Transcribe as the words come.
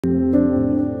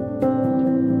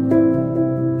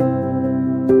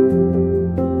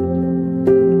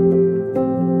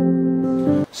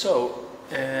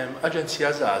L-Aġenzija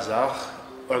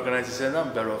Żgħażagħ organizes a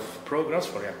number of programs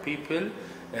for young people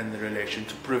in relation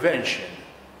to prevention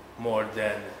more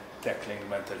than tackling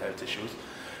mental health issues.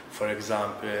 For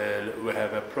example, we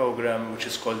have a program which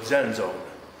is called Zen Zone,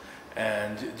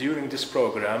 and during this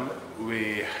program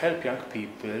we help young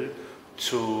people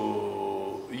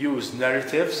to use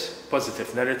narratives,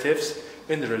 positive narratives,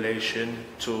 in relation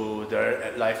to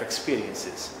their life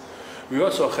experiences. We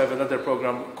also have another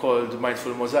program called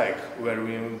Mindful Mosaic, where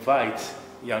we invite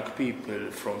young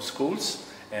people from schools,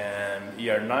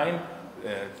 year 9,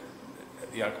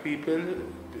 young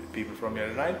people from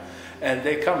year 9, and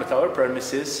they come at our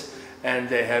premises and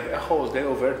they have a whole day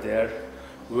over there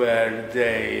where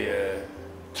they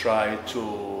try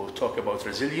to talk about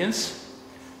resilience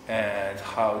and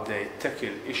how they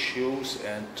tackle issues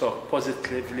and talk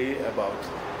positively about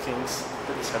things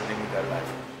that is happening in their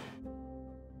life.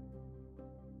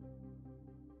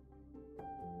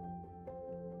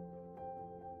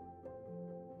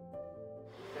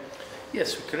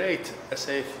 Yes, we create a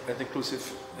safe and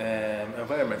inclusive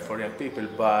environment for young people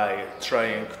by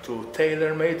trying to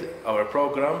tailor-made our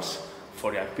programs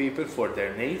for young people, for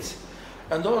their needs.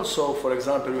 And also, for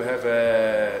example, we have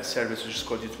a service which is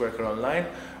called Youth Worker Online,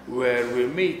 where we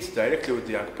meet directly with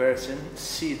the young person,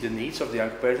 see the needs of the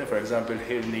young person. For example,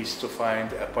 he needs to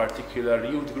find a particular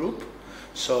youth group.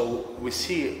 So we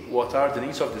see what are the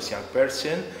needs of this young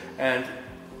person, and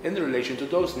in relation to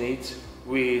those needs,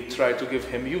 we try to give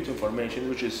him youth information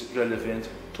which is relevant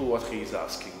to what he is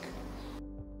asking.